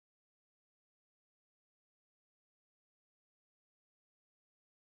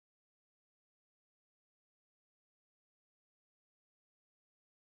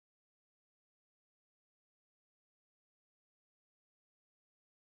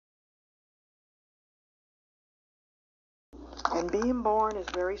And being born is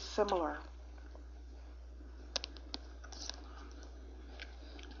very similar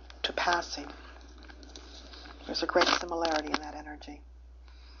to passing. There's a great similarity in that energy.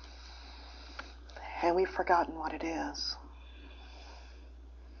 And we've forgotten what it is.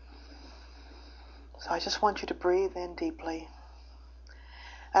 So I just want you to breathe in deeply.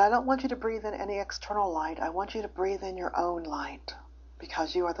 And I don't want you to breathe in any external light. I want you to breathe in your own light,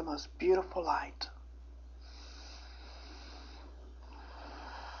 because you are the most beautiful light.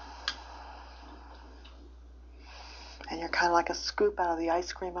 And you're kind of like a scoop out of the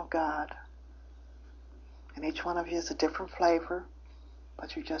ice cream of God. And each one of you is a different flavor,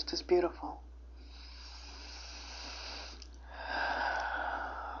 but you're just as beautiful.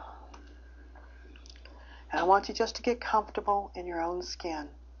 And I want you just to get comfortable in your own skin.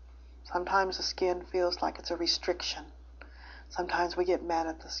 Sometimes the skin feels like it's a restriction. Sometimes we get mad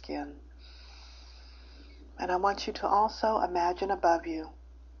at the skin. And I want you to also imagine above you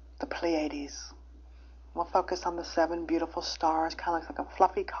the Pleiades. We'll focus on the 7 beautiful stars, kind of like a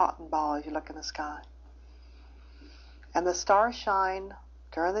fluffy cotton ball as you look in the sky. And the stars shine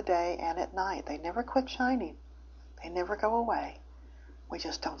during the day and at night. They never quit shining. They never go away. We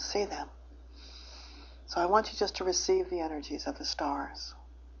just don't see them. So I want you just to receive the energies of the stars.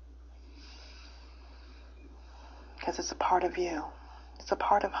 Because it's a part of you. It's a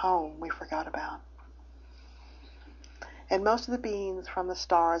part of home we forgot about. And most of the beings from the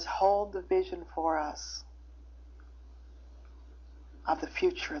stars hold the vision for us of the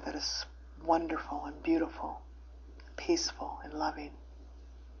future that is wonderful and beautiful, peaceful and loving.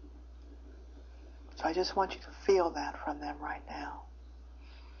 So I just want you to feel that from them right now.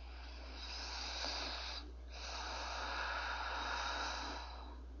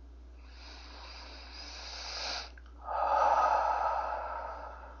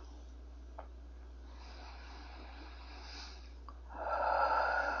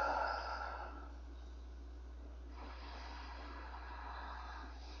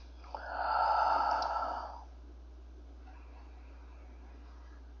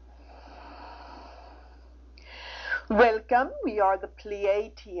 Welcome, we are the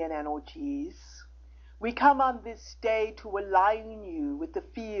Pleiadian energies. We come on this day to align you with the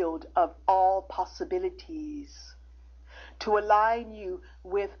field of all possibilities, to align you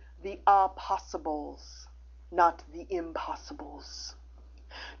with the possibles, not the impossibles,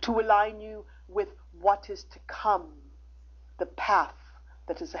 to align you with what is to come, the path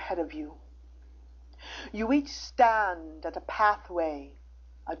that is ahead of you. You each stand at a pathway,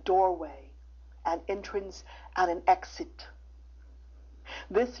 a doorway, an entrance and an exit.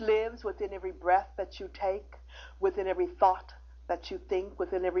 This lives within every breath that you take, within every thought that you think,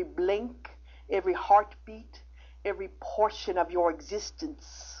 within every blink, every heartbeat, every portion of your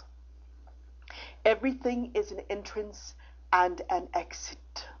existence. Everything is an entrance and an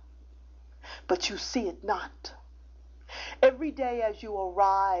exit, but you see it not. Every day as you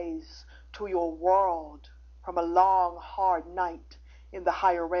arise to your world from a long, hard night in the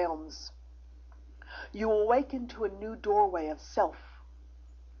higher realms, you awaken to a new doorway of self.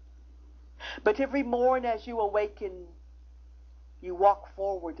 But every morn as you awaken, you walk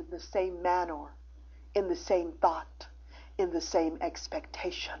forward in the same manner, in the same thought, in the same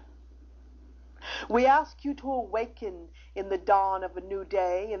expectation. We ask you to awaken in the dawn of a new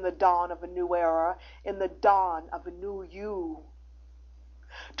day, in the dawn of a new era, in the dawn of a new you.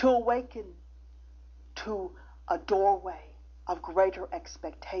 To awaken to a doorway of greater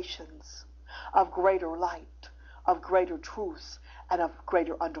expectations, of greater light, of greater truths, and of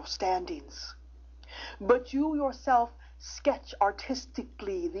greater understandings. But you yourself sketch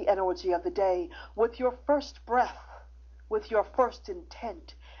artistically the energy of the day with your first breath, with your first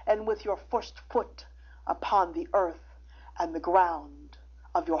intent, and with your first foot upon the earth and the ground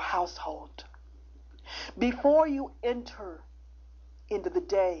of your household. Before you enter into the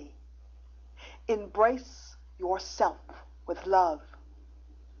day, embrace yourself with love.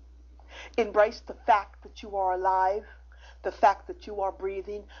 Embrace the fact that you are alive, the fact that you are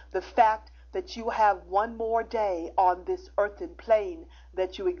breathing, the fact that you have one more day on this earthen plane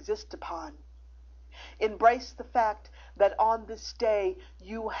that you exist upon. Embrace the fact that on this day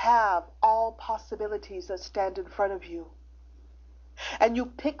you have all possibilities that stand in front of you. And you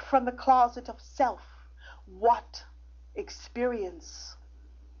pick from the closet of self what experience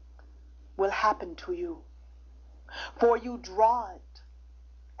will happen to you. For you draw it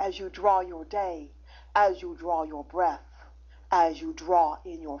as you draw your day, as you draw your breath, as you draw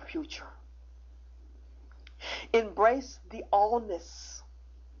in your future. Embrace the allness.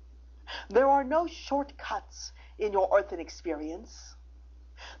 There are no shortcuts in your earthen experience.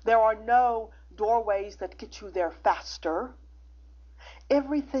 There are no doorways that get you there faster.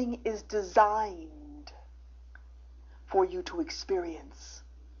 Everything is designed for you to experience.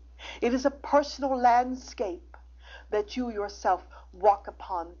 It is a personal landscape that you yourself walk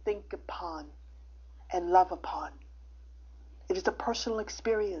upon, think upon, and love upon. It is a personal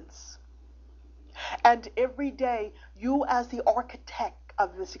experience. And every day, you as the architect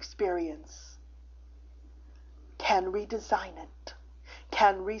of this experience can redesign it,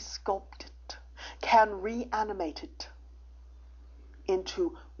 can resculpt it, can reanimate it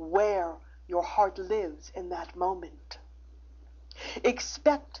into where your heart lives in that moment.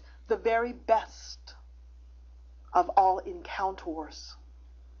 Expect the very best of all encounters.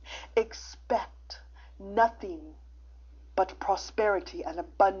 Expect nothing but prosperity and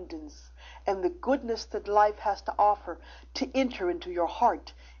abundance and the goodness that life has to offer to enter into your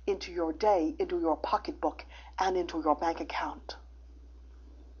heart, into your day, into your pocketbook, and into your bank account.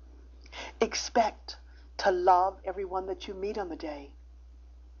 Expect to love everyone that you meet on the day.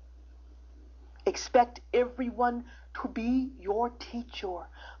 Expect everyone to be your teacher,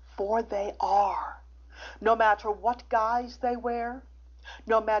 for they are. No matter what guise they wear,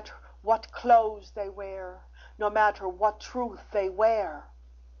 no matter what clothes they wear, no matter what truth they wear,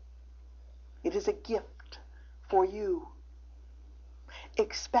 it is a gift for you.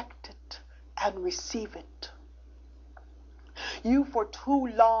 Expect it and receive it. You for too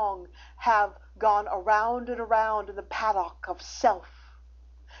long have gone around and around in the paddock of self,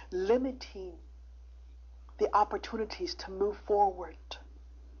 limiting the opportunities to move forward.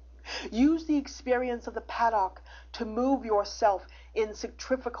 Use the experience of the paddock to move yourself in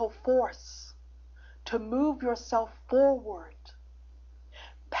centrifugal force, to move yourself forward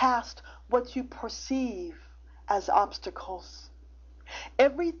past what you perceive as obstacles.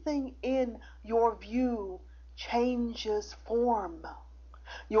 Everything in your view changes form.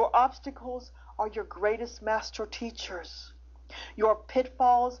 Your obstacles are your greatest master teachers. Your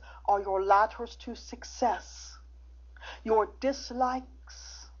pitfalls are your ladders to success. Your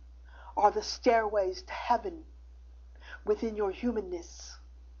dislikes are the stairways to heaven within your humanness.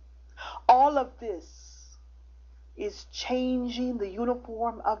 All of this is changing the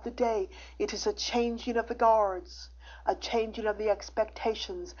uniform of the day. It is a changing of the guards, a changing of the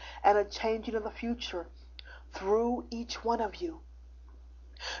expectations, and a changing of the future through each one of you.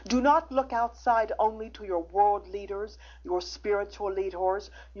 Do not look outside only to your world leaders, your spiritual leaders,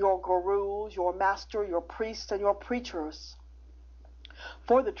 your gurus, your master, your priests, and your preachers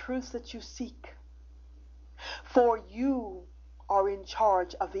for the truths that you seek. For you are in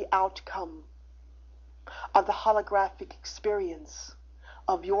charge of the outcome of the holographic experience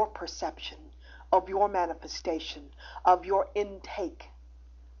of your perception, of your manifestation, of your intake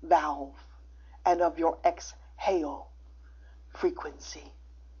valve, and of your exhale frequency.